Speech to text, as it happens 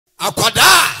akwada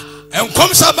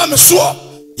enkom sa ba me so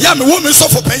ya me wo me so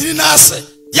for panyin na ase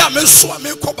ya me so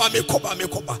me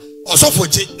koba osofo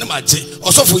je na ma je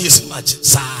osofo yesi ma je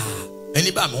sa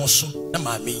eni ba me so na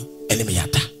ma me eni me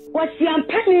yata wasi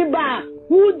ampani ba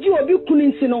wuji obi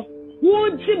kuninti no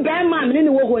wuji be ma me ne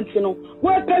wo honti no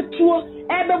wo petuo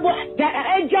ebebo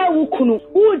eja wukunu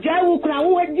wuja wukuna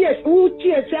wo di wuchi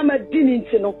esema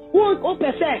dininti no wo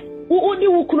pese wo di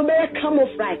wukunu be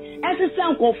camouflage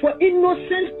esesa nkofo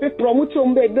innocent people muto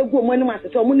mbe begu mo ni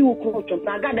masese mo ni wukunu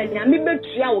twompa agada nya me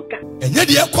betua wo ka enye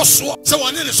de ekoso se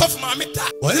woni ne sofo ma me ta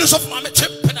woni ne sofo ma me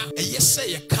chepena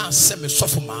eyese ye kan se me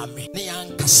sofo ma me ne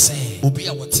yanka se obi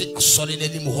a wote asore na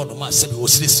nim ho no ma se be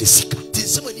osiresi sika tin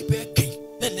se mani be kan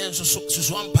ne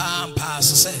so ampa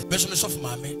se me so me sofo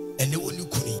ma me ene woni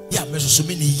kuni ya me so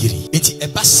me ni yiri enti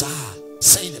ebasa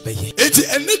sai ne be ye enti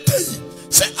ene dai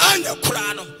se anya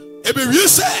kura no ebe wie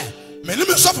se me ne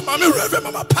me sofo ma me reve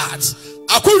mama part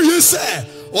akowie se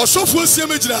o sofo asie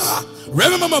me gira ha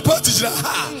reve mama part gira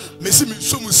ha me si me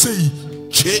so mu sei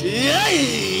che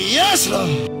yes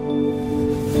Lord.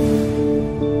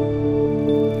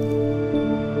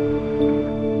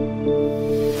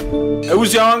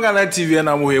 Ewusiawanga TV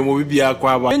na mo hemo bibia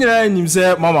kwa ba. Nyina enim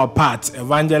se Mama Pat,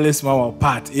 Evangelist Mama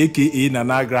Pat aka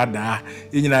Nana Agradaa.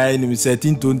 Nyina enim se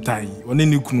Tintontan. One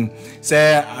ni kunu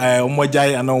se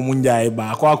omojai ana omunjai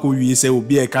ba akwa wi se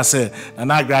obi e ka se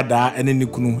Nana Agradaa ene ni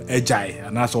kunu ejai.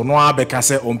 Ana so no abeka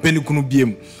se ompeni kunu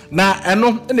biem. Na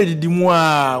eno ene didimu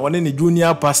a one ni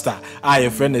Jnr Pastor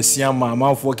friend Asiama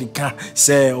amanfo keka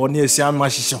se one Asiama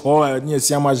hihye ho, one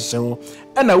Asiama hihye ho.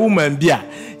 Ena woman bia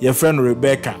your friend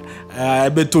Rebecca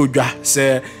beto dwa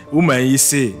se woman yi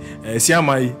se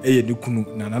Asiama eye ni kunu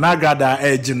na Nana Agradaa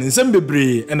eje nsem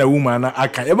bebre ena woman na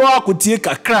aka ebe wakotie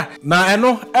kakra na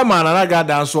eno e ma Nana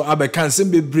Agradaa nso abeka nsem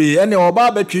bebre ene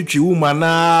oba betwetwe woman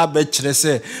na be kire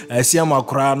se Asiama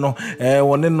kora no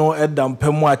wone no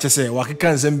edampemu a chese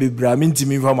wakeka nsem bebre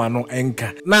amintimi fama no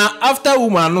enka na after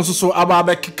woman no so aba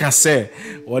bekeka se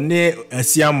wone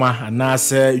Asiama na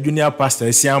se Jnr Pastor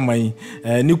Asiama yi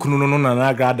ni kunu no Nana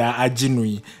Agradaa aginu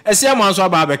yi Asiama nso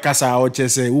aba bekasa o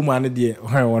chese woman de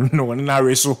won na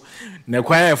reso na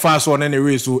kwa e fa so ne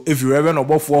reso if you ever no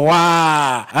bofo ho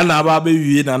ana aba be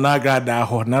wie Nana Agradaa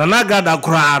ho Nana Agradaa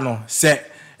kura no se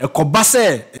ekoba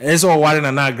se eso ware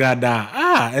Nana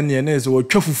Agradaa ene ne so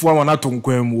twafufu ama na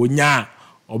tonkwam onya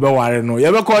obeware no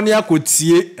ye be ko ne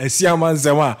akotie Asiama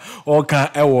nsem a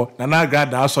oka ewo Nana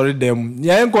Agradaa sorry dem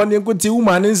ye enko ne nkotie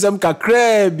woman nsem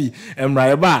kakra bi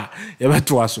emra ba ye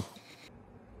beto aso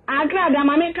Agradaa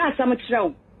mame ka asam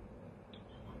kirew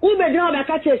ube de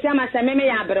obeka che Asiama se meme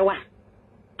ya abrewa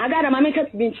Agradaa mame ka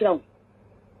bin kirew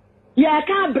ya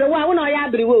ka abrewa wo na ya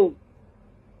abrewo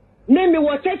name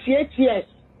wo 38 years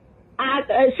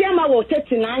Asiama wo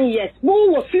 39 years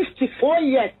wo 54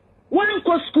 years one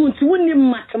go school to win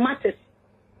mathematics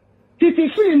titi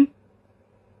film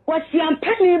wasi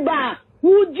ampani ba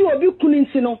wuji obi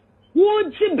kuninti no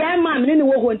wuji be ma me ne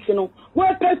wo honti no wo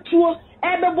petuo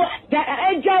ebebo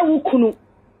eja wukunu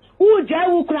wuja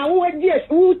wukuna wo di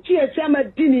wuchi Asiama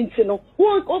dininti no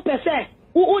wo pese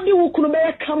wo di wukunu be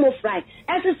camouflage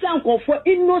esesa nkofo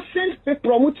innocent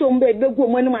people muto mbe begu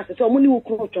mo anim asese mo ni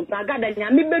wukunu twompa Agada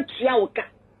nya me betua wo ka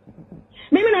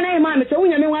mimi na na ma me se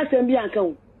wunya me wasem bi anka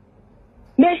wo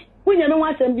me wunya me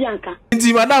wasem bi anka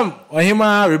nti madam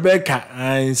ohima Rebecca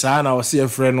ansa na wose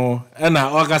efre no na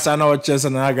okasa na ochese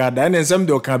na Agradaa ene nsem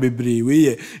de oka bebre we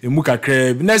ye emu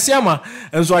kakra bi na Asiama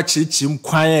enso achichim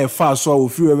kwan e fa so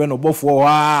ofi we no bofo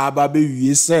wa aba be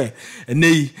wie se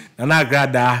enei Nana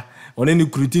Agradaa one ni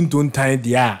krutin tontan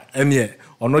dia ene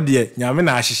ono de nyame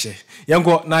na ahyehye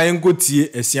yenko na yenko tie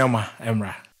Asiama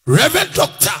emra Reverend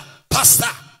Dr.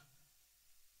 Pastor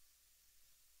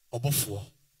Obofo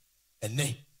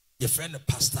ene your friend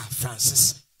Pastor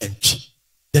Francis Entry.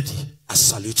 Daddy, I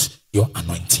salute your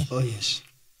anointing. Oh yes.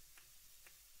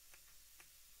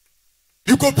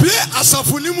 You go play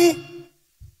Asafunimu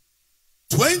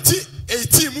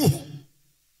 2018 mu.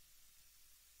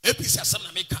 APC asam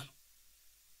na meka.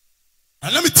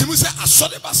 And let me tell you say I saw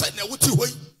the basa na wuti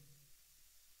hoyi.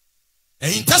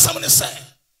 E intasam ne say.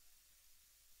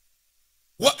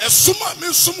 Wa esuma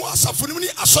me sumu Asafunimu ni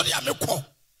asode amekọ.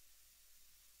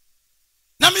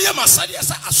 Na me yam asade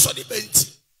asa asode benti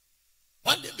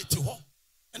one day me ti ho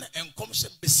na enkom se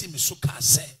besi me so ka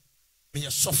se me ye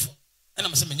sofo na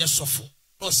me se me ye sofo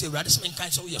no se urade se me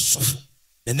kan se wo ye sofo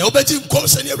na obeji enkom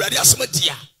se ne urade asema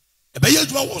dia e be ye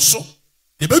adwuma wo so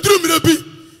e be duru mira bi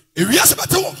e wi ase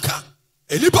bate won ka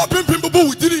enipa pempem bobo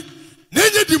wudiri na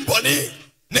enye di mbone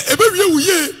na e be wie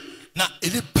wuye na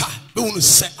enipa be wonu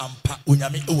se ampa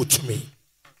onyame e wotumi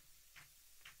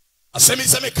asemi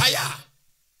se me kaya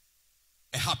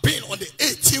happened on the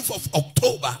 18th of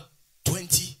October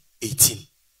 2018.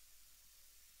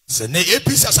 So ne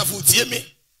APC asafu tie me.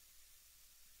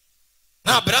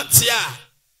 Na brantia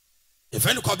if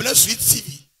any kwabena sweet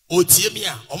TV o tie me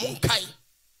a omon kai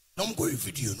na omgo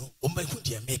video no omba hu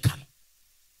dia make no.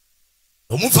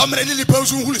 Omun famre ni lipa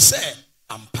so hu se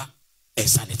ampa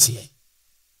esanete.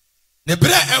 Ne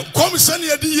bre enkom sane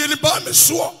yedi yeni ba me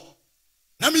so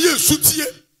na me ye sutie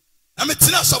na me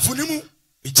tena asafo ni mu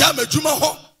me ja madwuma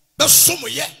ho be som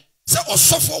ye se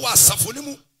osofo wa asafo ni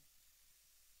mu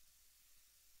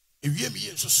ewie me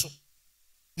ye nsoso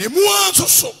ne mu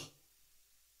ansoso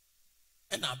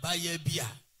ena ba ye bia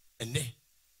ene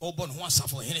obo no ho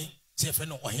asafo hene se fe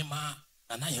no ohema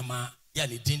na hema ya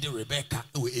ne dinde Rebecca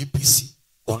e we APC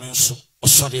ono nso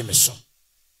osore me so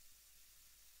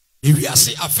ewie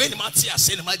ase afeni mate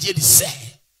ase ne magie di se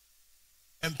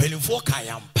empelinfo kan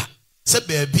yampa se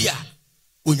baabi a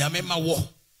onyame ma wo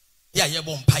ya ye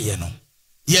bo mpa ye no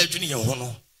ye adwene ye ho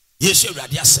no ye hye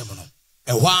awurade asem no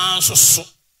ehwa nso so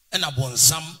ena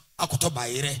bonsam akoto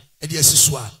bayere e de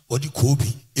asiso a odi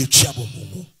kobi etwa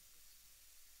bomumu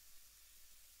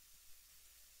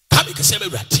kabi kese be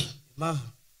awurade ma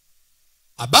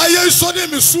abaye so de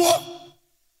mesuo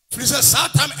frise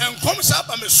satam enkom sa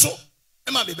ba meso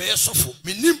e ma be be sofo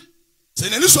menim se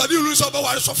nani so ade ru so ba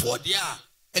ware sofo de a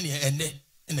ene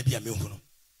ene bia me hu no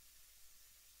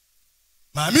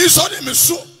Mami so de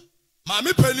meso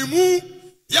mami panimu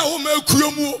ya wo ma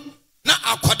kuomu na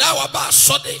akoda wa ba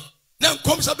so de na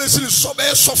nkom sa be sini so be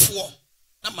sofo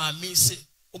na mami se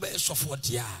wo be sofo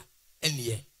de a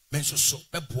ene me nso so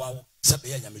be boa wo se be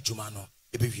ya nyamedwuma no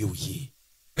e be wie wo yi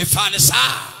me fa ne sa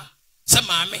se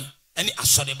mami eni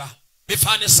asodeba me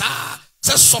fa ne sa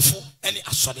se sofo eni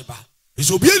asodeba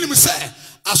iso bi enim se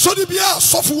asode bia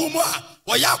sofo wo mu a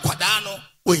wo ya akoda no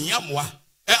ohia moa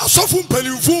asofo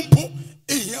mpanimfo mpo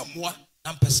ehia moa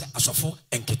na mpese asofo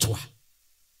enketoa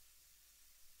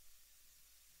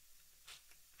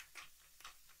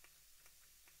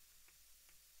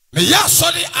me ya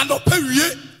sori anopa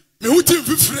wie me huti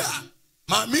mfifire a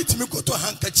ma meet me koto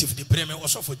handkerchief de breme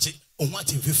osofo che ohun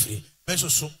ati mfifire me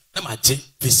so na ma je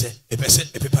pese epese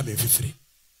epepa me mfifire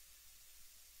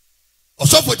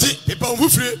osofo che pepa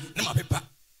mfifire na ma pepa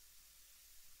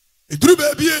eduru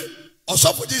ba bie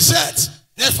osofo che shirt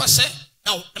na fa se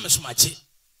na me so ma che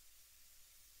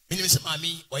mini se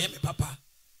mami oye me papa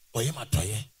oye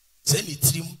matoye se ni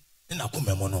trim na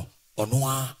komemo no ono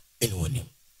a eni wonim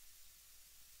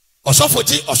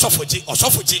osofoji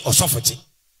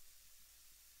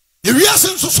ewi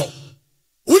asen soso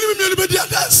woni me me bedi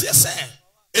adanse ese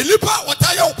elipa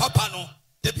wotaya wo papa no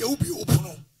de bia ubi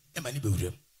opuno e mani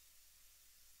bewurem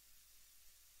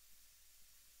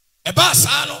e ba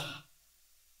sa no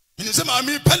mini se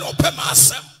mami pe no pe ma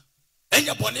asem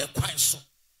enya bone kwan so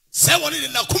se woni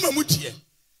na kuma mu die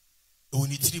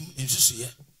oni tirim nsusu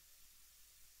ye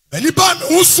ani ba me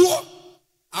husuo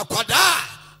akwada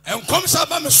enkom sa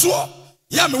ba me so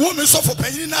ya me wo me sofo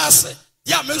panyin na ase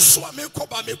ya me so me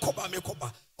koba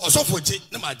osofo je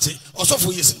na ma je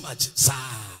osofo yesi ma je sa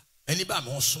ani ba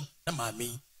me husu na ma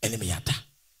me eni me yada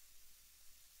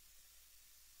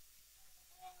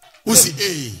usi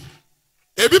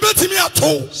ebi betimi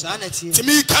ato sanati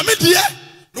timi kamedie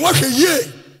no wa hwe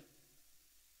ye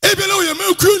ebele o ye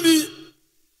makuni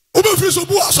obe fi so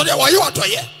bu aso de wo ye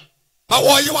watoye ma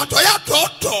wo ye watoye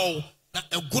toto na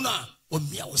eguna o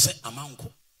mia wo se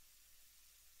amanko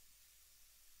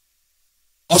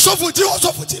osofo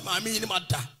ti ma mi ni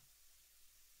mada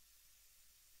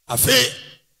afi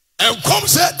enkom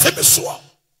se temiso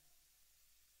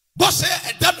bo se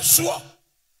edamiso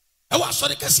e wa so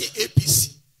de kase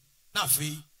APC na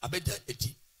afi abeda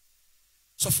edi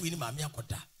sofo ni ma mi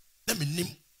akoda na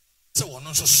menim se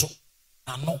wono nso so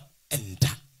ano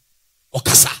enda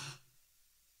okasa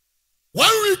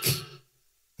 1 week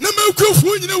na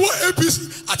makufu nyine wo APC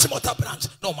atimota branch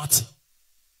no mate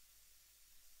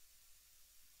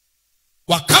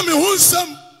wakame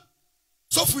hunsam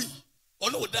sofi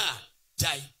ono da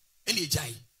jai eni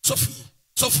jai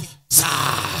sofi sa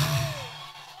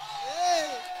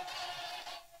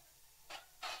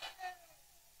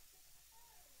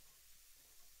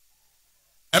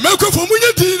emeko fo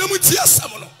munye di na muti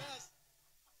asam no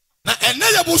na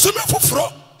ene ya boso me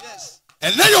foforo yes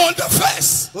ene ya on the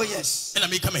first oh yes ena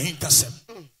me come hinta sem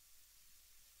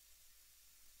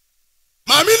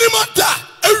ma minimum da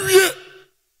awie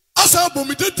asa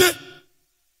bomidete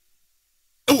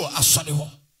ewo asode ho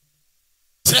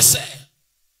trese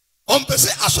on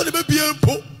pese asode be bia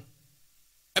mpo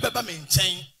ebeba me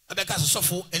nchen ebeka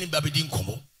sosofo eni babedi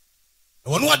nkomo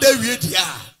wono ada awie dia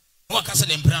no akasa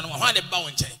de mpra no ho ade ba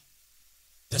won nchen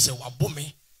trese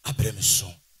wabome abrem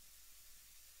so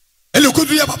could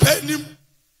do your papa him.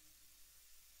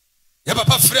 Your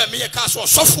papa friend me a castle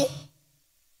sofo.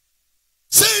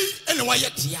 Say anyway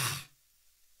yet ya.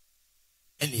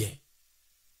 And ye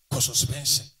cause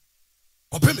suspension.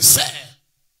 Open me say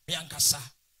me ankasa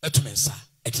etumensa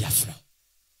ediafra.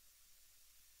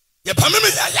 Ye pameme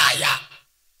ya.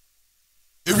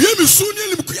 Ewie me su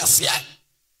ni lim kuyase.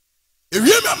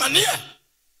 Ewie me amane.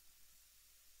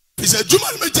 Pise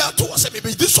djuma me ja to se me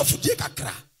be dis of die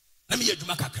kakra. Na me ye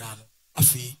djuma kakra no.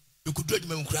 Afi you could do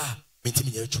djuma nkura me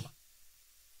ntimi nya djuma.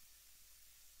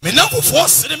 Me na ko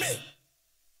force me.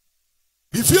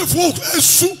 Bi fie fo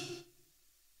esu.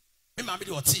 Me ma me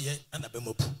de oti ye na be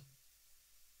mopu.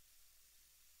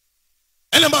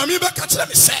 Ene ma me be ka kire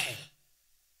me se.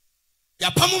 Ya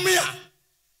pamu me a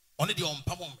one de on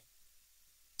pamu me.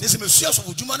 This is Monsieur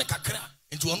of Jumane Kakra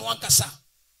into one cassa.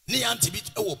 Ni anti-bit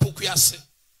or pokuase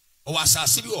or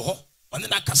asasi or on the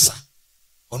Nakasa.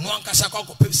 On one cassa cock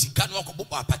pepsi can walk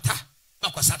a pata.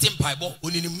 Maka satin pieball,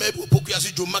 when in maybe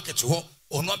pokuasi do market to her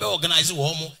or not organizing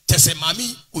homo, just a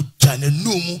mammy would jana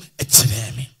numu et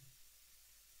seremi.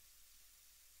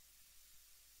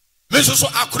 Mrs.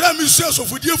 Akra Monsieur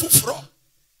of Udia Fro.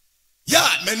 Ya,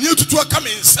 men you to come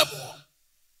in some more.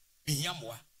 In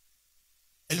Yamwa.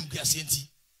 Elmkiasienti.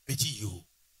 You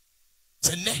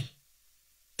say, ne,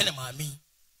 and a mammy,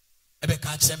 I be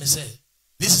catch them and say,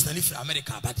 this is the life for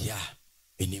America, but yeah,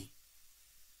 in him.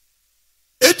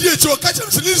 Idiot, you catch them,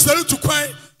 this is the to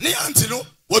cry, ne antino,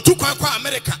 or to cry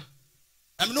America.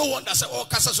 I'm no one that say, all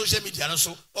cast social media, and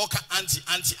so, all anti,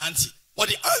 or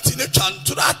the anti ne chant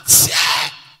to that, yeah,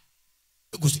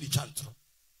 it goes to the chant.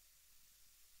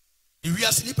 If we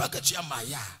are sleeping at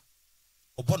Yamaya,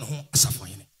 upon whom as a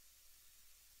fine.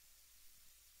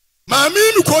 Mammy,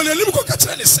 you call a little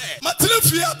catcher, say,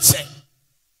 Matilda say.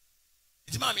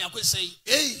 It's mammy, I could say,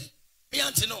 hey, me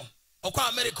antino, or call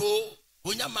America,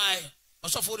 when you're my, or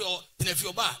so for your, in a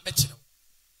few bar, betino.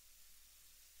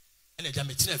 And a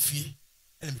jamatina fee,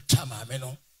 and a chama,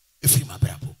 meno, a free my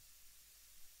brabo.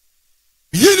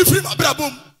 You free my brabo.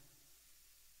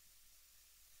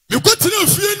 You got to know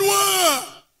fear noir.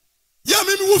 Ya,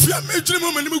 maybe wolf, ya made dream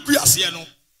of a Guiasiano.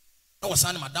 I was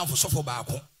signing my down for sofa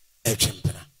barco, a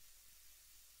champion.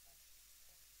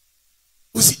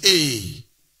 Uzi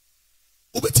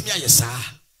ubetimi ayesa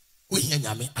wo hia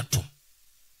nyame atom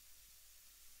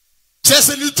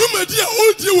chese ni dwumadi a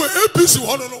odi wo APC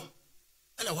ho no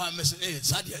ele ho amese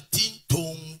sadia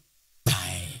tinton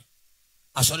tai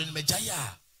asori ni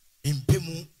megaya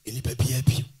impemu enipa bia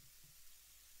bi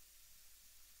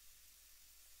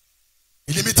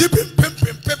elimiti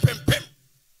pem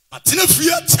matena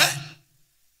fia che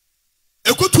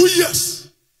eko 2 years.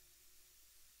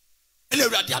 And a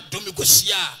radia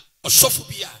domicosia or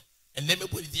sophobia and never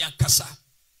put the Ankasa.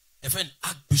 A friend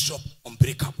Archbishop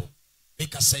unbreakable.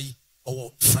 Make us say,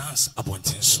 oh, France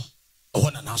abontenso. Oh,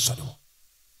 an answer.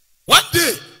 One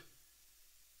day,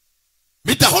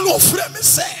 meet the whole of frame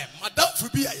say, Madame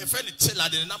Fubia, your friend Chilla,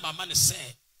 the number of money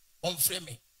say, on frame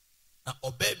me. Now,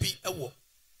 oh, baby, a war.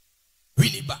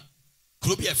 Winiba,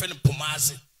 Grubi, a friend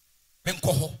Pomazi,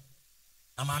 Bencoho.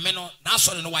 And my men are now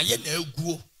sorry, no, I yet no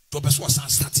go to Beswas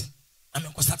and starting. I'm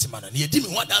a starting man, and you did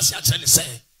me what dance actually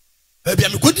say. Baby,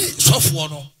 I'm a good soft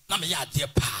one. Now, me ya dear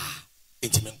pa,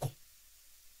 intimenco.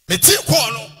 Me tea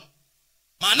corner,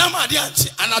 my nama dianti,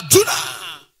 and a juna.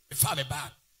 If I'm a bag,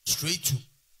 straight to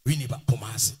Winiba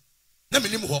Pomasi. Let me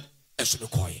name her as the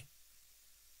coy.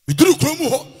 We do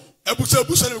Cromo, a busa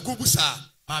busa and gubusa.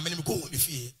 My many go with the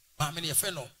fee, my many a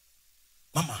fellow.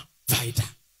 Mama, fighter,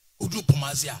 who do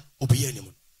Pomazia, obey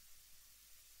anyone.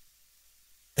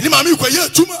 Any mammy,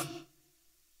 quiet, Juma.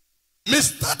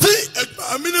 Mr. T,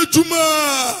 a minute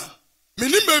Juma.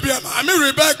 Minim baby, I'm a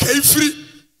Rebecca free.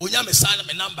 When you sign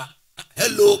my number.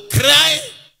 Hello, cry.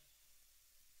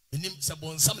 Minim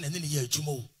Sabon Sam and then year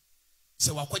Jumo.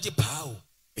 So I quite a pow.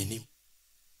 Minim.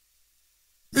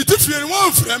 Mitifian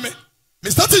one frame.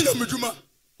 Mr. T, no Juma.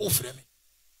 Oh, frame.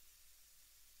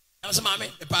 I was a mammy,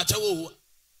 a patch.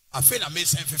 I feel I made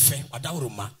something without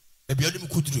Roma. Maybe I didn't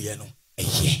could do you know. A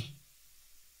year.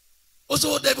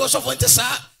 Also, there was of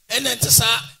Wentesa. And then to say,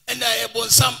 and I born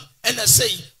some, and I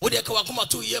say, what they come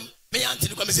to him, me auntie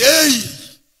to come and say, hey,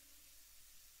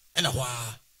 and a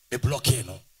while, a blockade.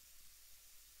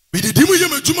 We did him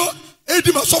with Juma,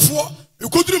 Eddie software, you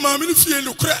could do my mini fear in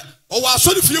the crack, or I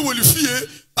saw the fear will fear,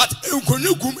 but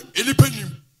Unconugum, any penny.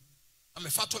 I'm a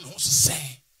fat one who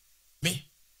say, me,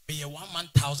 be a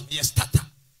 1,000 year starter,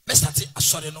 me started a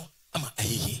sorry no, I'm a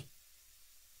he.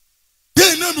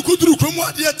 Then I'm good to come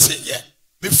what yet, yeah,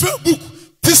 me fair book.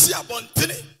 This year,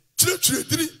 Bontene,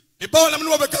 Children, the Bolam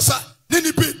Novacasa,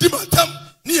 Nenny Dimatam,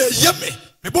 near Yame,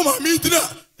 the Boma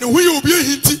Midina, and we will be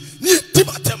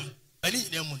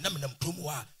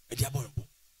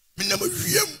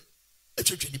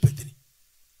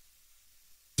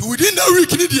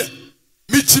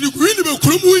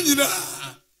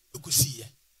nyinaa ekusi ye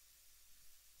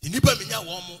di nipa menya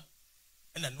wo mo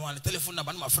na no an telephone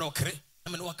number na mafra okre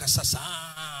na me no wakasa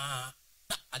saa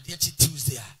na ade chi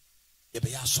Tuesday a ye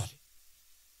be ya sori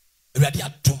ewade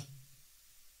atom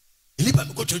nipa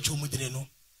me ko church mu dire no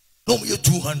no mo ye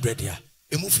 200 ya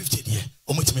emu 50 de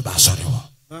o mo timi ba sori ho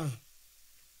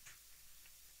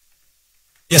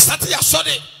ye start ya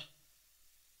sori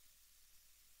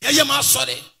ye ma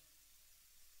sori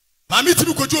mami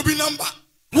timi ko jobi number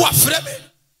no afre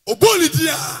me oboli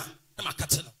dia na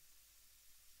makate no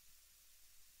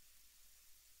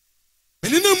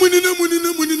menina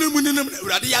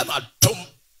urade ya ma dom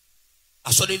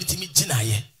asori ni timi gina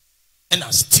ye and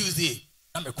as Tuesday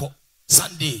na meko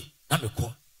Sunday na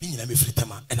meko ni nyina me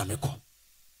fritama na meko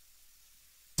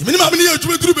timi ni ma me ye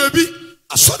adwuma duru baby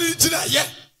asori ni gina ye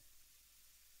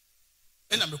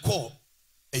na meko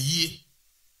ayie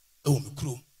e wo me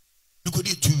kuro you could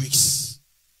do 2 weeks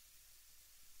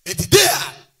and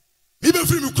there me be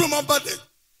free me kuro man bad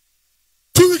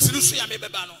 2 weeks ni so ya me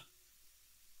beba no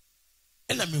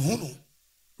na me hunu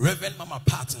Reverend Mama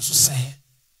Pat nso say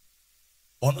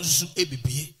ono so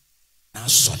ebibie na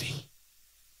asori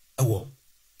ewo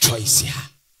choice ya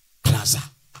plaza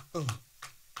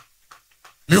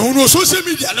me hunu social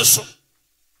media ne so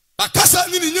bakasa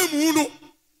ni ni nyam hunu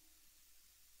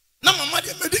na mama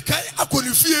de medical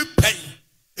akonifie pen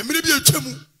emire bi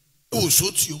atwam ewo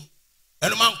so tuo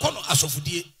eno man kono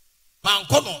asofudie man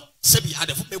kono sebi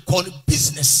adefo me call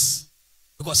business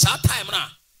because that time na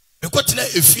me kwetena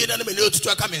efie na me ne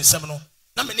otutu aka me nsem no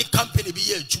na me ni company bi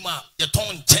ye adwuma ye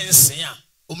ton chense a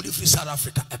omudi free South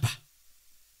Africa eba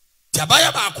ti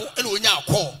abaya ba ko ene onya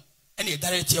akọ ene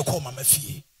direct ye call mama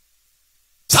fie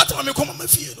satama me call mama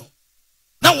fie no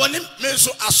na woni me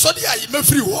so asode ayi ma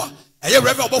free ho eye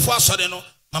reverend obofo asode no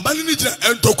mama ni gina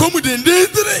entokomu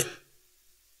dendendere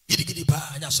gidigidi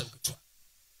pa anya asem keto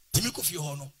timi ko fie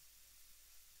ho no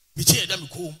mi tie da me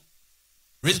ko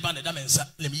wristband da me nsa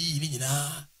le mi yi ni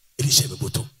nyina eri shebe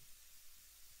boto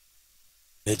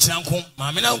le chiranko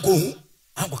ma me na nko hu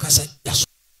anko kase yaso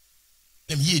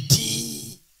le mi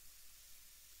di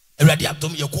ewrade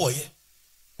atom ye ko ye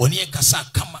oni e kasa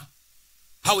kama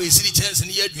how esiri chance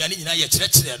ni ye aduane nyina ye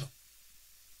kire no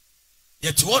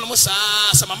ye ti wono mo sa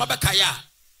mama beka ya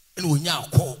ene onya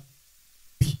akọ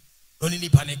bi oni ni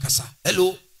pa ne kasa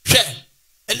hello hwe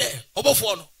ene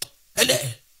obofo no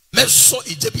ene meso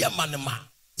ijebia manema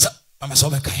sa mama so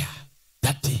beka ya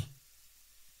that day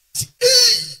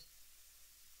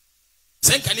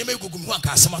senka ni me gugum ho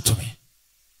aka asema to me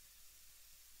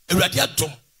ewrade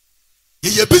adom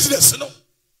ye business no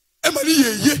e ma ni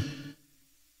ye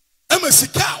e ma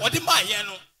sika wode ma ye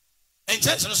no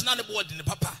enchance no so na ne board ne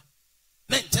papa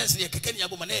na enchance ye keke ni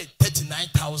aboma na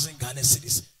 39,000 Ghana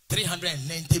cedis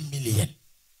 390 million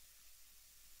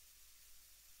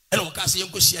eno waka se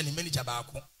yenko hia ni manager ba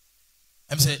ko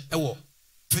em say ewo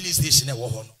filling station e wo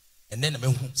ho no and then me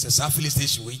hu say sa filling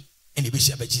station we ene be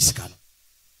hia ba chi sika no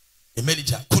the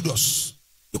manager kudos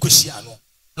you ko hia no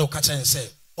na waka chen say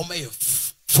o may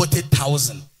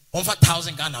 40,000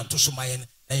 1,000 Ghana to so mayen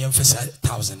na yem fesa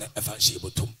 1,000 e fa hia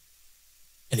botom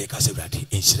ene ka se brade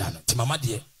enhira no ti mama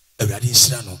de ewrade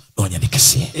enhira no na onya ne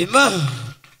kese amen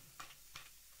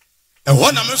e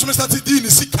ho na me so me start di ni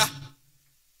sika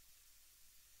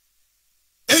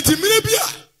enti mire bia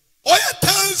oya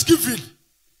Thanksgiving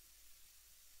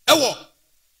ewo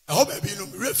eho ba bi no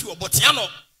me refi obotia no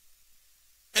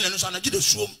ene no so na gide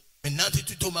suom me nanti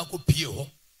tuto ma ko pie ho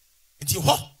enti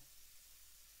ho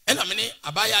ena me ne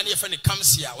abaya na ye fe ne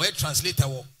kamsia we translator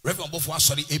wo reverend bofo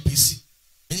asori APC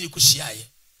eni ko hia ye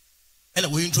ena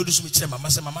we introduce me kire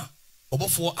mama se mama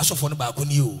obofo asofo no ba ko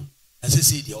ni o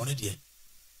asese de ono de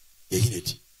ye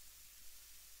hinedi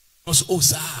also o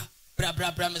sa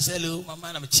bra me say hello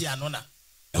mama na me chi ano na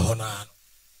e ho na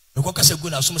me ko kasa gu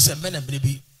na so me say me na me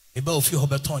bi me ba ofi ho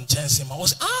beton chance ma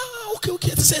was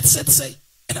okay say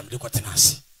and am de ko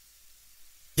tenase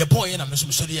ye boy na me so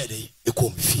me sori ye dey e ko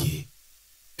me fie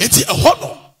enti e ho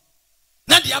no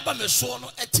na de aba me so no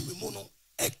etimi mu no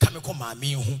e ka me ko ma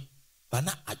me hu ba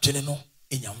na adwene no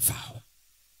enyam fa ho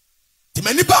ti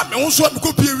mani ba me ho so me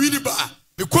ko pie wi ni ba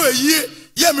me ko yie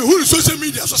ye me hu social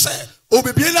media so say o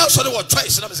bebie na so de what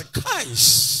choice na me say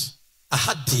guys I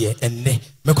had there enne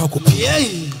me ko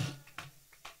pie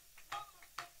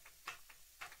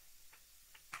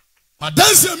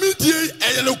madanse mi die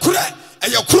eyele kure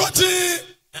eyekrote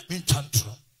mi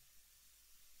ntantro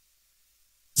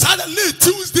Saturday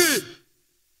Tuesday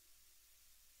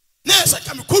nesa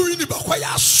kam ko wi ni ba kwa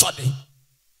ya sode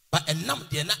ba enam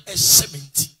de na e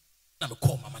 70 na me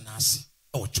call mama na ase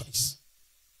o choice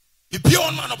if you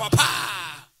on man papa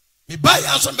me buy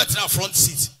ya so better front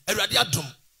seat ewrade adom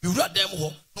You read them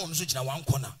ho, no one switching one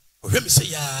corner. Let me say,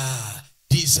 yeah,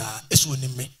 these are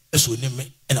me,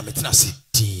 and I'm a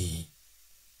tenacity.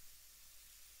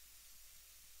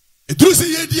 A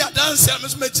druzy dear dancer,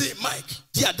 Miss Metty, Mike,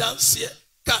 dear dancer,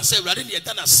 can't say Radin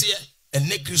Yadanasia, and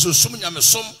Necris or Sumina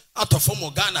Messom out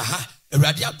of Ghana, a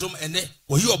radiatum, and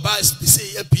where you buys the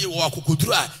say a P or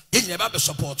Kukudra, in your Baba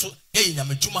support, in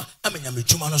Yamajuma, I mean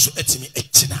Yamajuma, so etimi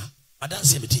etina. I don't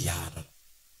say it yard.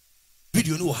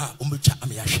 Video know how Umbucha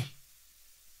Amiashi.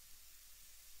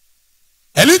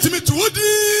 And intimate to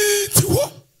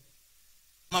what?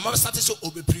 My mother started so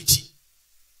obe preachy.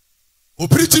 O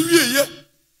preachy, yeah.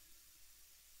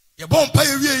 Your bomb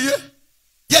pay,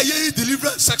 yeah,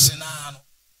 deliverance section.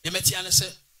 You met Yana say,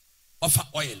 offer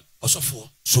oil, also for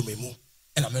so me more,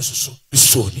 and I'm also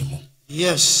so anymore.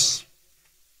 Yes.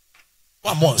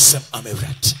 One more, Sam, I'm a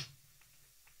rat.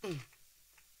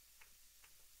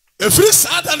 A free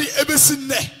Saturday, ever seen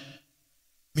there.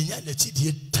 Minyana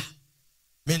dieta.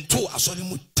 Mento asori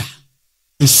muta.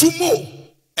 Esumo,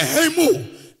 ehemo,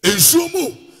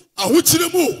 esumo,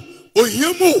 ahutiremo,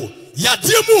 ohiemo,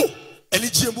 yadiemo,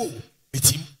 enijiemo,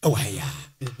 etim ewaya.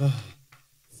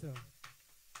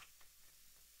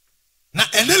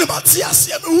 Na enele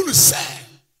matiasi ame hunu se.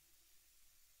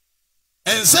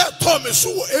 Enze to me so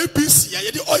APC ya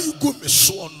yedi oyigo me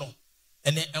so no.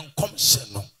 Ene enkom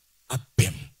se no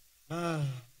abem.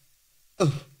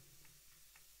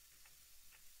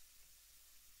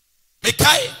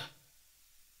 Mekai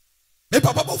me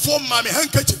papa before mommy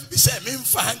handkerchief be say me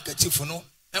mfa handkerchief no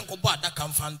enko bo adaka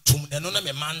mfa ntum eno na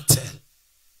me mantel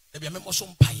e bia me mo so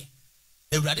mpaye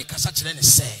ewurade kasa kire ne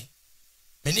say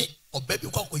me ni oba bi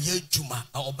kwa koye adwuma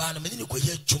a oba na me ni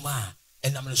koye adwuma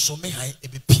enam ne so me han e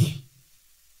be pie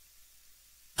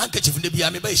handkerchief ne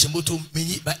bia me ba yeshimoto me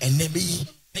yi ba enne me yi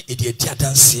na edi edi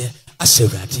adanse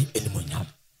asewurade enimonyam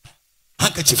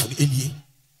handkerchief ne enie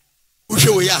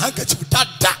uhwe we ya handkerchief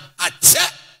dada ache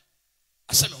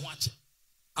aseme ho ache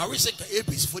I wish I could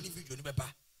APC for the video ni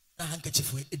beba na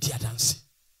handkerchief we edi adanse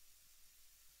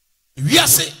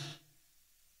wiase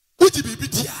uti bibi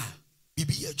dia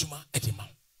bibi adwuma edema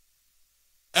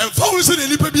emfa wo se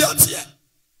ni pa bi ate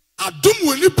adom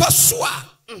wo nipa so a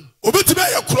obetime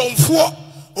ye kromfo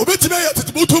obetime ye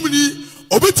tetebotomni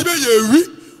obetime ye ewi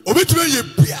obetime ye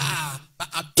bia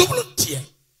ba adom no tie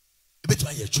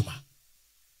obetime ye adwuma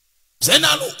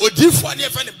zena no odifo ane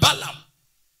efe ne balam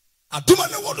adoma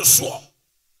ne wodo so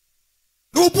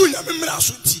no bu nyame mra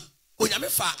so nti onyame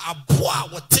fa aboa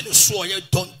wote ne so ye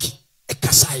donkey e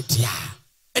kasa idea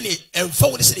ene emfa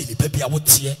wo ne se ni pa bia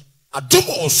wote adom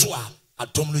o so a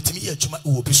adom no timi ye adwuma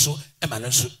wo bi so e ma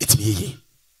ne so etimi ye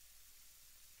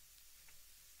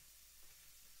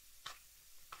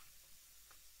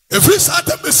every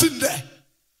Saturday mesin there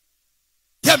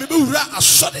ya me be wura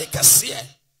asode kase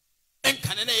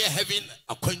enkane na ye heaven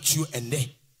akwantu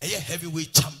enne eye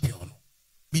heavyweight champion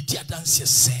media dance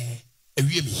se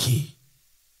ewie me ye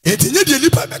enye de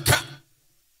lipa beka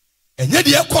enye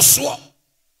de ekoso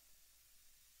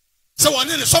se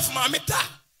woni ne sof ma meta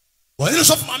woni ne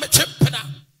sof ma me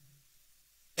chempena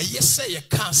eye se ye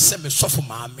kan se me sof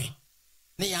ma me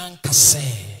ne yanka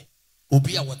se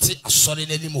obi a wote asore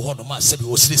na nimu ho no ma se bi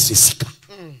wo sire sika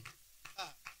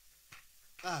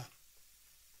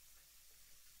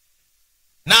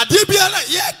na de bia na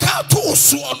ye ka to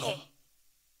so no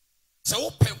se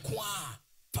wo penko a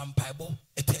vampaibo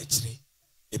etachire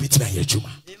ebitima ye adwuma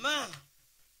amen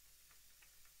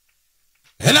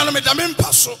ena no me da me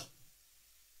mpaso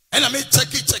ena me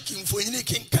cheki mfonyini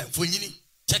kenkan mfonyini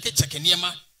cheki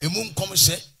niema emu nkom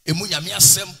se emu nyame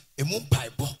asem emu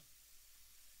mpaibo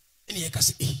eni ye ka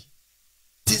se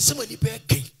tinsema ni pe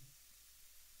kai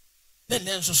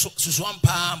nenenso so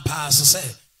ampa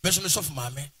se meso meso fo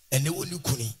maame ene woni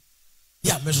kuni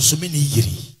ya meso so me ni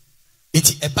yiri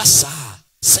enti ebasa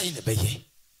sai ne beye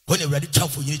woni awurade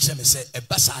twafo yiri kire me se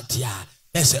ebasa de a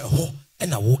na se ho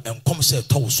ena wo enkom se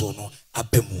to so no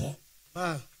abamu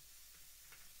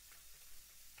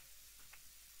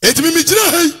enti mi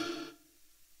gira hai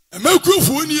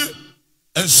emakuofo ni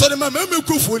ensode ma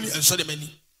emakuofo ni ensode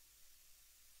mani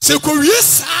se ko wie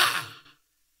sa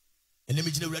ene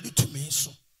mi gira awurade tumi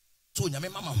so nyame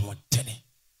mama ho tene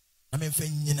na me mfa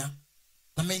nyina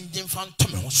na me ngin fa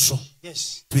ntome ho so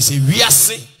yes we say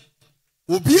wiase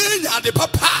obi enya de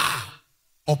papa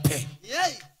ope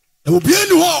na obi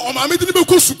eni ho o ma me de be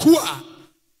ko suku a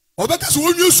obeka so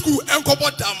onyu suku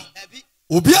enkobo dam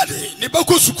obi ade ne be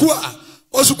ko suku a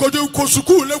osukoje ko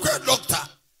suku le ko doctor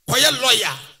koye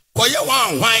lawyer koye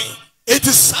wanwan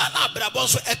eti sana brabon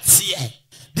so etie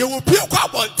de obi ko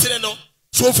abontere no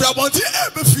so ofri abontere e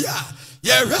be fia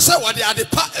ye hwese wo de ade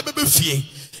pa e be fie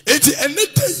eti ene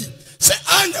dei Say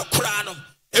anya kura no.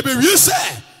 Ebe wie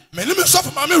say me ne me so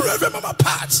for mama Reverend Mama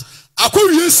Pat. Akọ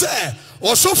wie say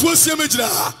o so for Asiama gina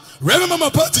ha. Reverend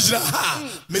Mama Pat gina ha.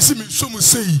 Me si me so mu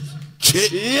say che.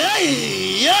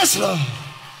 Yes, Lord.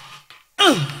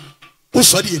 Who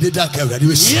saw the day that Agradaa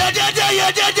was? Yeah.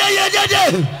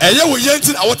 And you were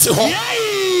yanting out to home.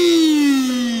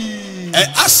 And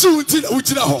as soon as you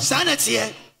did home, Sanity.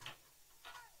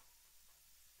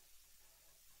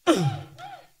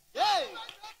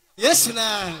 Yes,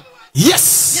 now.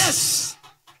 Yes.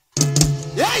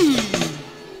 Yay. I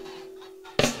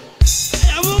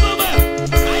am woman.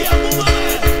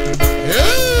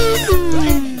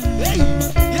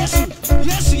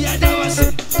 Yes, yeah, that was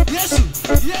it. Yes,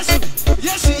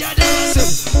 yeah, that was it.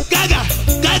 Gaga.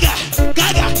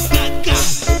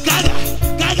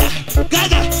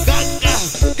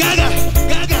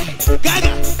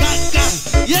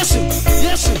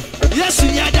 Yes,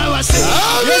 yeah, that was it.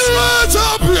 Yes,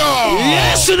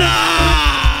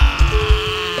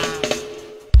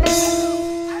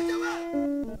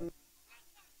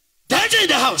 Danger in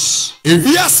the house. If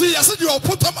you see, I said you are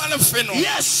put up on a fin.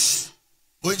 Yes.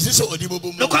 When you say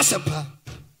Odibobo, No question.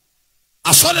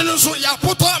 I saw the news. You are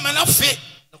put up on a fin.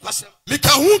 No question. Mika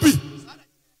Hubi.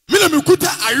 Mina Mikuta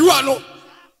Ayuano.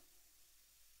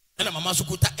 And a Mama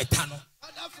Sukuta Etano.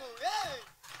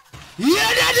 Yeah.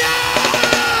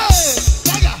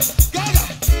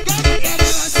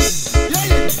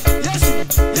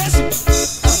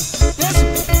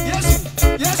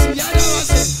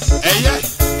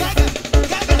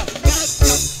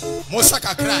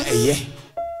 Mosaka kra eye.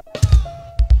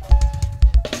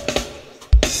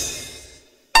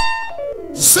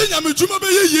 Senya me djuma be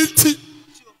ye yenti.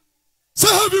 Se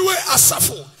have we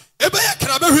asafo. E be ye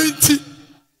kra be hwenti.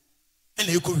 E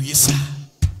na ekọ wiesa.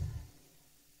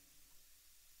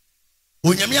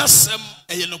 Onyame asem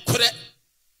eye no kore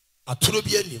atoro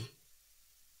bi anim.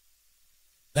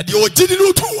 Na de ogidi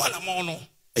no to wala mo no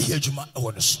eye adwuma e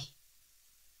wo no so.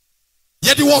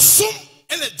 Ye de wosom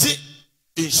ene de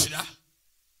Ishra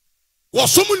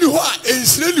was someone who are in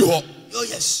Oh,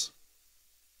 yes.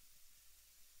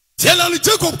 Tell Ali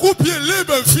Jacob copy and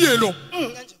labor and fear. No,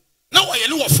 now I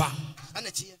know of her.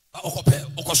 Or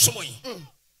someone.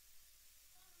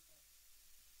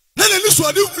 Then this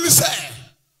one you will say,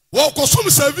 walk or some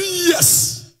 7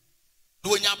 years.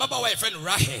 When your Baba wife and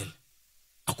Rahel,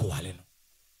 a coalino.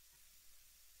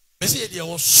 Messi, there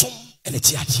was some and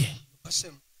it's yet.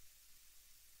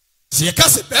 See a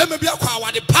castle, maybe a car,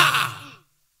 what the power.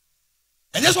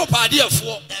 And that's what party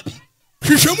for.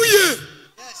 Yes.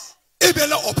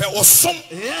 Ebela ope or some.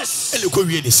 Yes. And look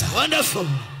really wonderful.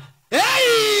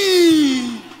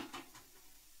 Hey.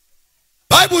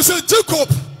 Bible says Jacob.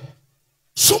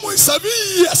 Someone 7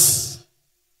 years.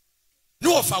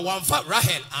 No of our one fat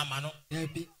Rahel Amano.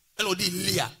 Hello, the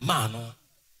Leah Mano.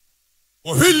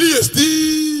 Or he is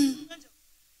the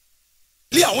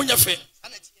Leah on your face.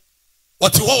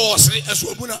 What you was as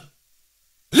Wabuna.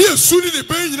 Leo soon in the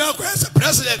brain now as a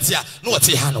president here. No, what's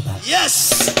he handle?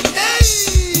 Yes.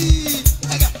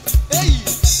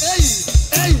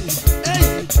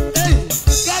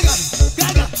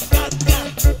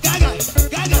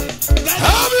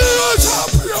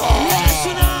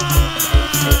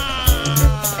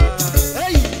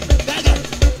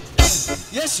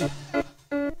 Yes.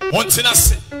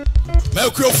 Montinas.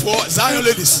 Melchior for Zion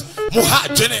ladies. Moha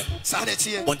Jnr.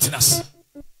 Montinas.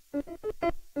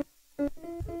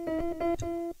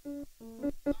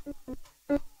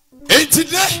 Ain't it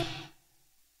there?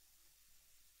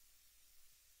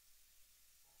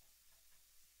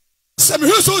 Some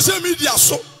social media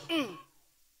so.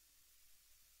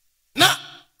 Now,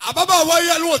 Ababa, why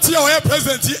you know your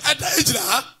president at the age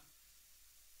now?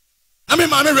 I mean,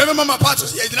 my Reverend Mama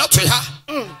Patos, you did not try her.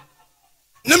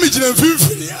 Naming a few.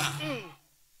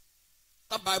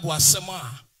 The Bible was some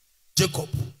Jacob,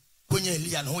 Kunya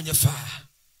Lian, Honya Fire,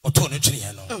 or Tony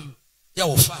Triano.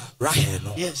 Yaw fa Rahel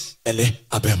no. Yes. Ele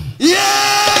abem. Yeah!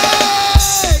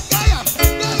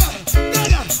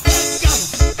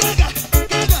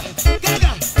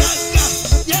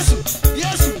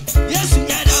 Yes,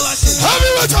 yeah, that was it. Have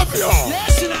you met up here?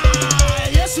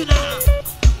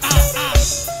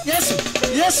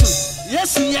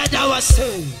 Yes, yeah, that was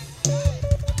it.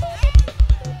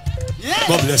 Yeah.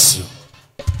 God bless you.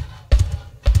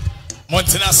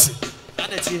 Montenasi.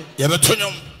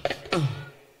 Yabetonyom.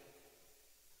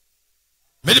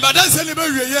 Medibada selebe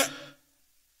wiye.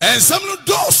 Ensam no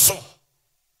doso.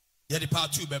 Ye di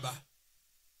part 2 beba.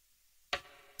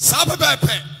 Sa beba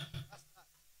pen.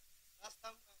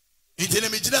 Itene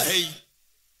mi jida hey.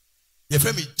 Ye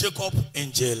fe mi Jacob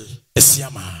Jnr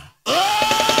Asiama.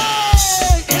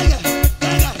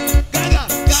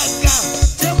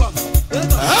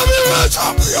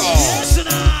 up, yo. Yes,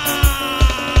 na.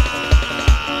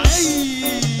 Hey.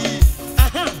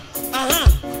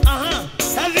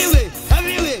 Heavyweight.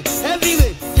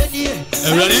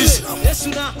 Release. Yes,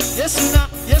 na.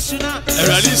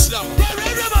 Release them.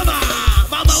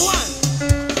 Mama one.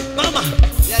 Mama.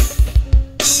 Yes.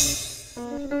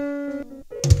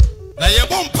 Na ye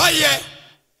bompaye.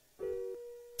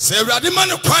 Se Awurade ma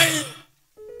ne kwan.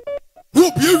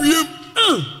 Wo biewiem.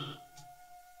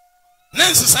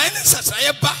 Nancy sign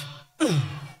sasaye ba.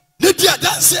 Ne dia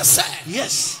dance say.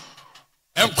 Yes.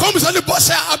 And comes on the boss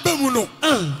abamu no.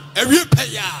 Ewie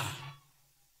paya.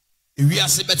 Ewie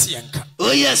ase beti yanka.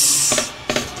 Oh yes.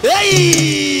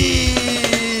 Hey.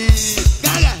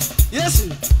 Gaga. Yes.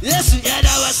 Yeah,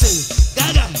 that was it.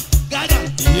 Gaga.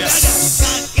 Yes.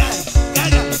 Gaga.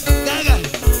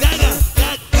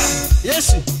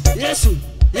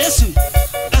 Yes.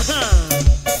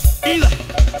 Eva.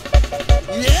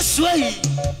 Yes, way.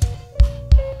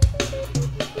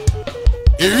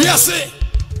 Ewie ase.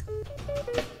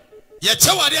 Ye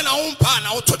chawade na umpa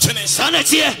na utochene.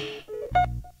 Sanachie.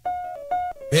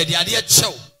 Be dia de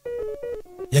chew.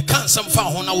 Ye kan sam fa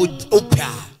ho na opia.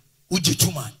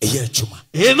 Ujituma eye chuma.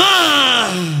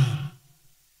 Amen.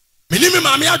 Minimi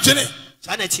maame adwene.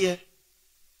 Sanachie.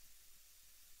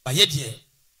 Ba ye de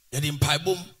di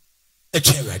mpaibom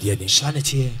etwe Awurade ani.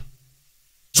 Sanachie.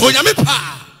 So nyame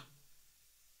pa.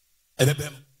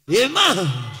 Ebebem. Amen.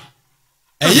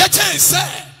 Eye chen se.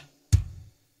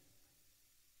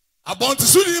 Abonto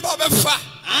suni ba befa.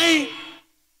 Ai.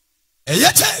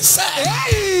 Eye chen se.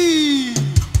 Hey.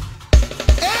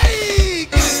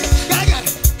 Gaga.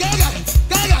 Hey,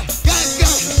 gaga.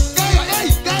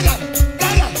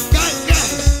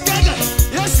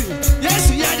 Yes,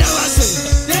 yeah, that was it.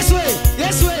 Yes,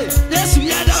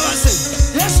 yeah, that was it.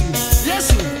 Yes,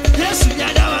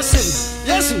 yeah, that was it.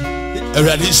 Yes.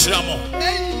 Awurade Isramo.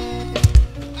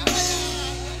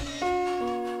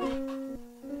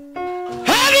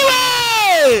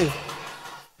 Heavyweight.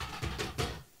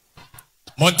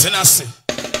 Montenase.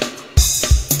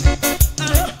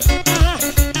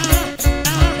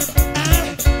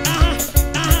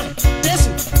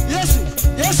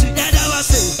 Yes, yeah, that was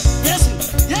it.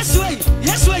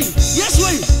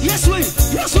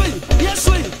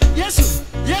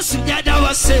 Yes, yeah, that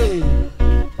was it.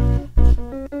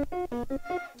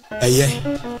 Eye.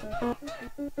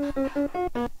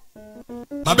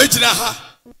 Mabejina ha.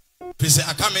 Pese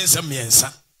akamensa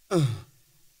miensa.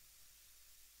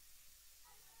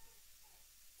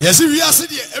 Yes, we are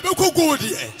sitting here. Ebeko go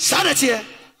there. Sanity.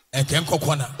 And can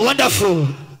kokona. Wonderful.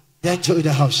 They enjoy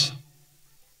the house.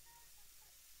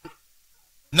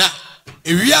 Na,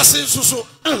 we are saying so.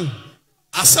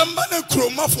 Asamba na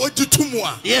kroma for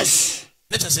jitumwa. Yes.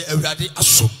 Let us say Awurade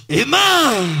aso.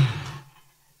 Amen.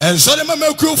 And so the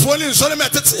microphone in so the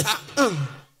metete ha.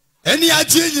 Any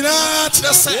agye nyina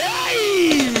tire say.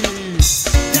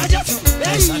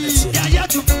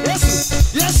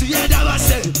 Yes, yeah, that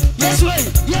was it. Yes, way.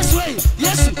 Gaga.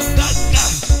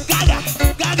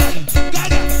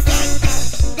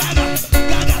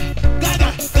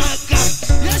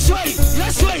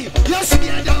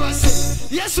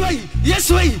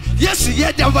 Yes,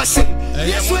 yeah, that was it.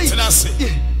 Yes, way.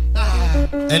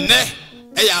 And ne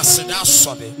eya aseda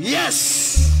asode.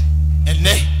 Yes. And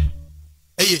ne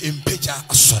eye impeja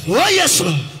asode. Oh yes.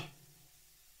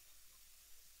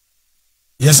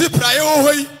 Yes, prayer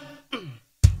hoy.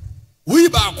 We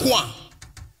ba ko a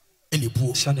eni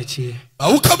buo. Sanity. Ba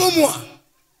wo ka bomu a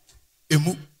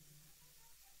emu.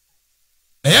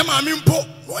 Na ye ma me mpo,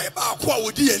 no ye ba ko a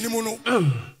wodi animu no.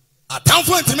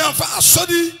 Atamfo ntimi amfa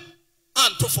asode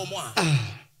anto fomo a.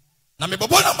 Na me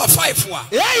bobo number 5 wa.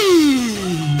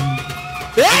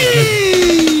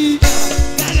 Hey!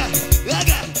 Gaga.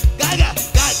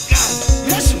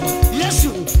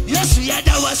 Yes, yeah,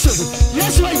 that was it.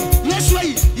 Yes, way.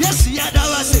 Yes, yeah, that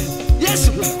was it. Yes.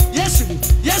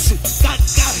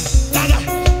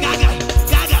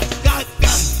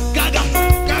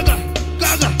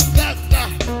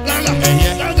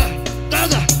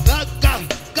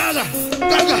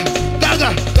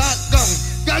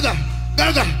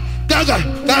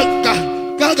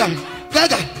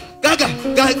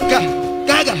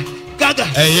 Gaga.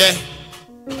 Eye.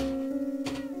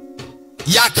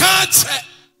 Ya can't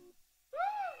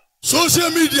social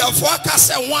media for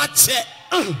akase wache.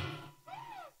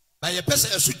 Na ye pese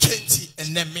esu change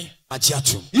enemi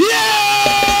ajiatu.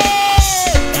 Yeah!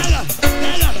 Gaga.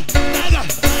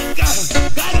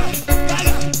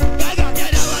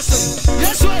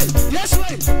 Yes,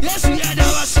 way. Yes, yeah,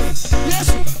 that was it.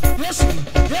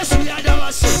 Yes, yeah, that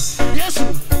was it.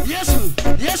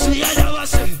 Yes, yeah, that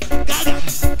was it. Gaga.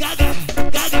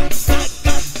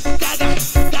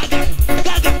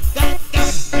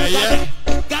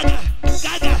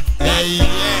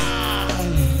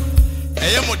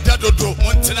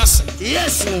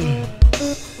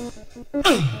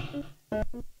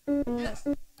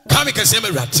 asem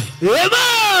awurade.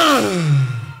 Amen.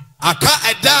 Aka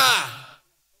eda.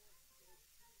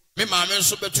 Me maame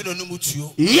nso betu no numu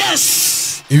tuo.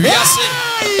 Yes. Ewiase.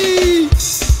 Hey.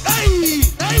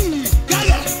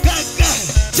 Gaga.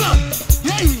 So,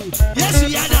 yes,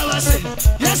 we are that was.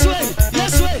 Yes, way.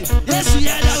 Yes, we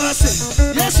are that was.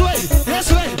 Yes, way.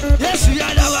 Yes, we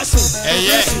are that was. Eye.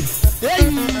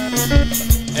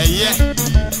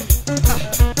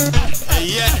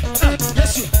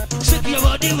 Yes, shake your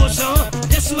body, was on.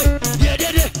 Yes, way. You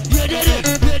did it.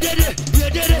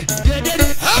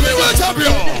 Heavyweight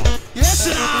champion. Yes,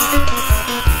 sir.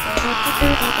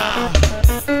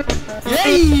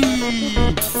 Hey,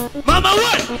 Mama,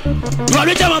 what? You are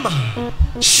ready, Mama?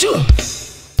 Sure.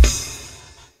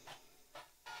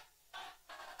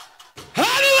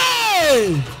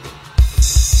 Heavyweight.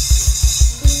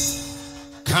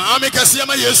 Kame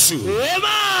Asiama Yesu.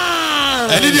 Amen.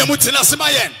 Eni dia mutina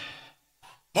semayen.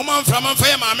 Mama mframa mfa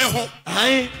ye maame ho.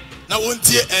 Aye. Na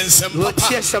wontie ensem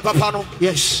papa. Yes, papa no.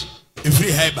 Yes.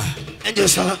 Every heba. Angel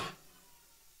sir.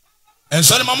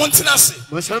 Enso ne mamontina se.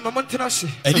 Monsa mamontina se.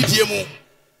 Eni die mu.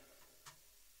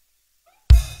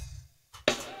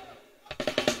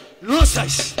 No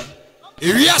size.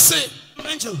 Ewiase.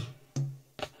 Angel.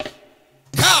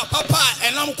 Ka papa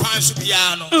enam kwan so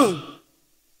bia no.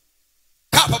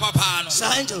 Ka papa no.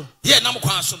 Sir Angel. Ye enam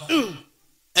kwan so no.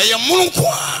 Eye mulunko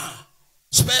a.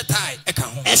 Spare tire eka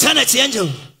ho. Esanity Angel.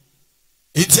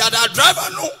 Inti ada driver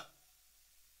no.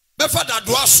 Befa da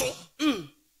doa so.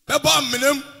 Beba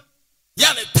minem.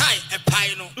 Ya ne tire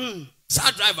epai no.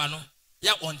 Sa driver no.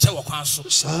 Ya onche wo kwan so.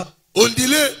 Sir.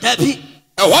 Ondile. Dabi.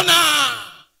 E wona.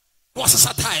 What's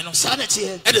a tire no? Sanity.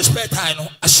 E the spare tire no.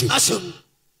 Asum.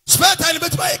 Spare tire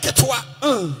bet by ketua.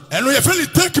 And we friendly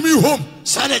take me home.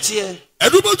 Sanity.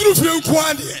 Edu badru fie nko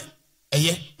ade.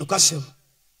 Eye. Nkwasem.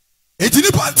 Enti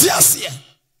ni panti ase.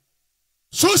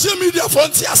 Social media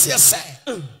fonti ase se.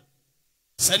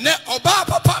 Se ne oba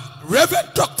papa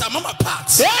Reverend Dr. Mama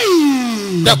Pat.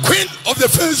 Hey! The queen of the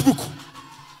Facebook.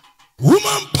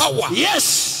 Woman power.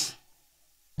 Yes.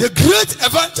 The great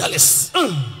evangelist.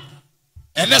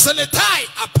 And there's a tie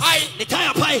a pie. The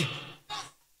tire pie.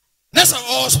 There's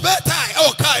a spare tie.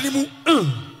 Oh, car anymore.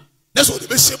 That's what the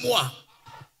best more.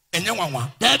 And young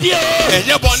one. Dabi. And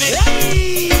your bonnet.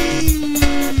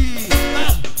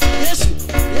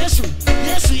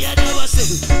 Yes, yeah, that was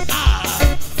it.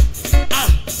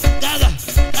 Gaga.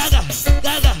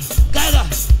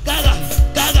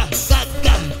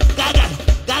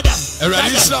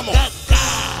 Erani Islamo.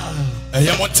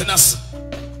 Eya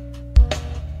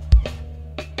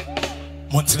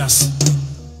Montinas.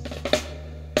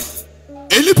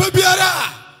 Elipa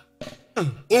biara.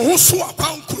 Ohusu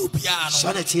akwan kru biara no.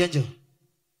 Sanity Angel.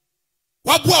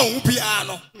 Wabo a hu biara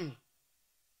no.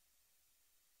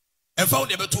 Enfa wo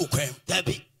de beto kwan.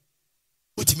 Dabi.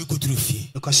 Utimi koduru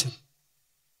fie. Nkwasem.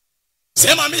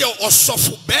 Se ma me ye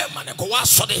osofo be ma ne ko wa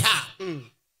sode ha.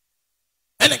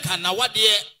 Ene kan na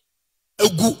wade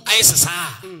egu ayesesa.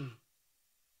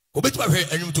 Obetu ahwe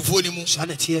anwumtofo ni mu.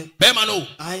 Sanity. Be ma no.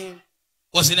 Aye.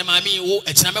 Ose ne ma mi wo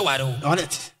ekina me ware wo. On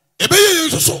it. Ebe ye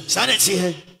nsoso.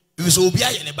 Sanity. Biso obi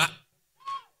aye ne ba.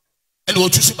 Ene wo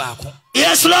tusu ba ko.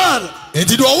 Yes, Lord.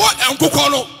 Enti do wo enkokọ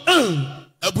no.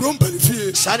 Aburo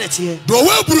mpanifie. Sanity. Do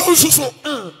wo aburo nsoso.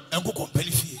 Enkokọ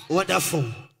mpanifie. Wonderful.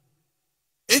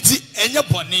 Enti enye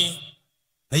bone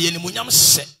na ye nimunyam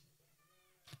hye.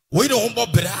 Wo ide ho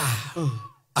bobra.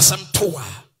 Asam towa.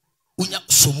 Unya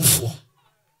somufo.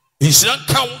 Insira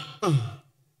nkaw.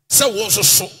 Se wo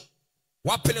nsoso.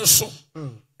 Wapene so.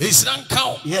 Insira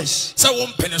nkaw. Yes. Se wo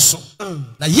mpene so.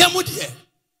 Na yemu de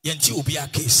yenti obi a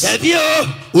case. Dabi o.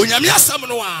 Onyame asam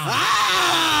no a.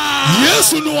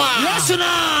 Yesu no a. Yesu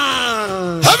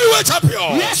na. Heavyweight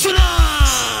champion. Yesu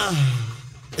na.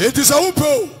 It is a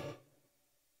umpo.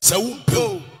 Sa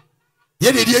umpo.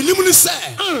 Ye de enim ni se.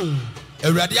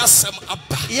 Awurade asam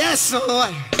aba. Yes,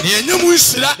 Lord. Ne enyamu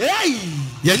nsira. Hey.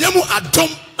 Ye enyamu adom.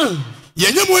 Ye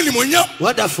enyamu animonyam.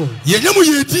 Wonderful. Ye enyamu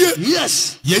yedie.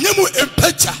 Yes. Ye enyamu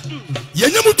empacha. Ye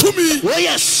enyamu tumi. Oh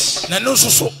yes. Na no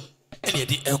soso. Ene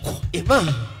de eko.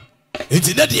 Amen.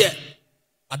 Enti na de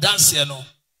adanse no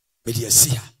me de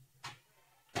asia.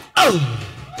 Oh.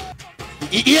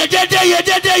 Ye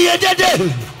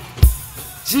dede.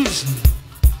 Jesus.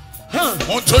 Huh.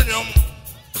 Montonyom.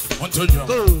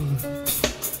 Go.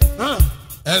 Huh.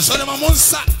 En so ne ma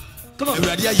monsa. Come on.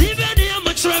 Awurade ayi. Even the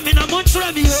amateur na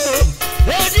montre me oh.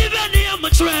 Even the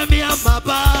amateur me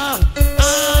amaba.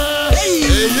 Hey.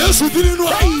 Yesu dini no.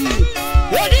 Hey.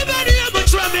 Even the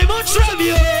amateur me montre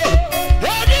me oh.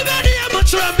 Even the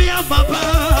amateur me amaba.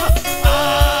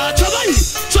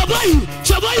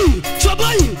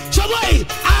 Chabai.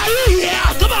 Are you here?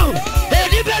 Come on.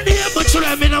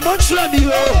 try me, I'm try me,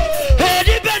 oh. Hey,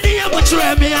 the penny, I'm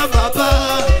try me, I'm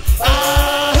papa.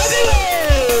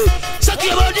 Heavyweight. Suck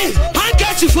your body, I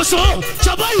get you for so.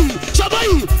 Chabai,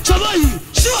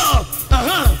 sure.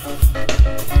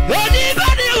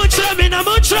 Anybody who try me, I'm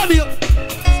try me.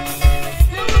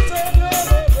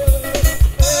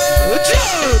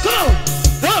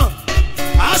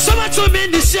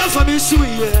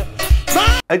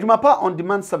 Jnr on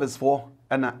demand service for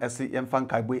na ese yemfa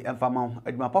nkaibwe emfa ma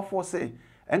Jnr for say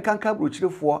enkanka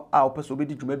brochirefo a opeso be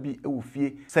di dwuma bi e wo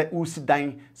fie se usi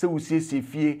dan se usiesie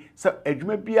fie se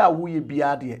adwuma bi a wo ye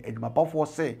bia de Jnr for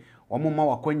say omoma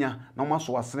wakwanya na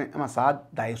omaso wasene ma saa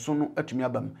dai so no atumi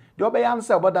abam de obeya no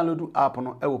se obodownload app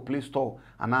no e wo Play Store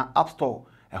ana App Store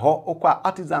eho okwa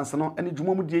artisans no ene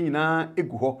dwumom die nyina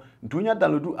egu ho ntunya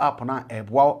download app na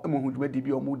eboa emohu dwuma di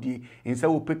bi omudie inse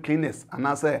wo pe cleaners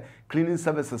ana se cleaning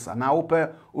services ana wo pe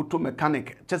auto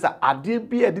mechanic chesa ade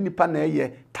bi edi nipa na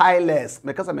eye tilers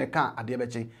mekasa meka ade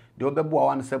beche de obeboa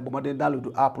wan se bomode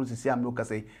download app no sisi am no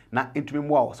kase na entumi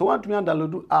moa so wantumi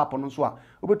download app no so a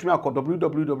obetumi akọ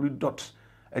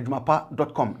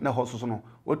www.jnrpa.com na ho so no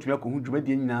wotumi akọ hu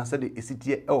dwumadi nyina se de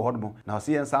esitie e wo hodmo na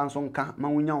ose yen san so nka ma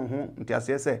wonya wo ho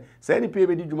ntiase se ni pe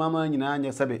be di dwuma ma nyina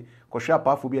anya sebe kohwe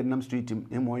apafo bi ednam street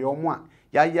emo yo mo a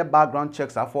ya ye background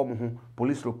checks afọ ho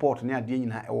police report ne ade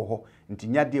nyina e wo ho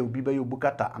ntinya de obi be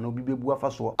yobukata ana obi be bu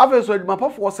afa so afeso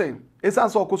Jnr say esan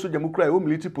so okoso jamukra e o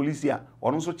military police a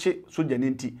ono so che soja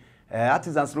nenti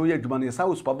artisans no ye adwuma no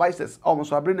sa supervisors almost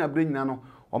so abre nyina no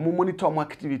omo monitor omo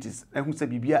activities ehu se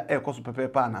bibia e koso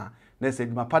pepepa na se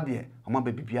Jnr de omo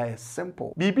be bibia e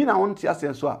simple bibi na won ti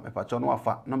asenso a mepacho no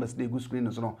afa numbers de go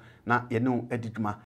screen so no na ye no edi dwuma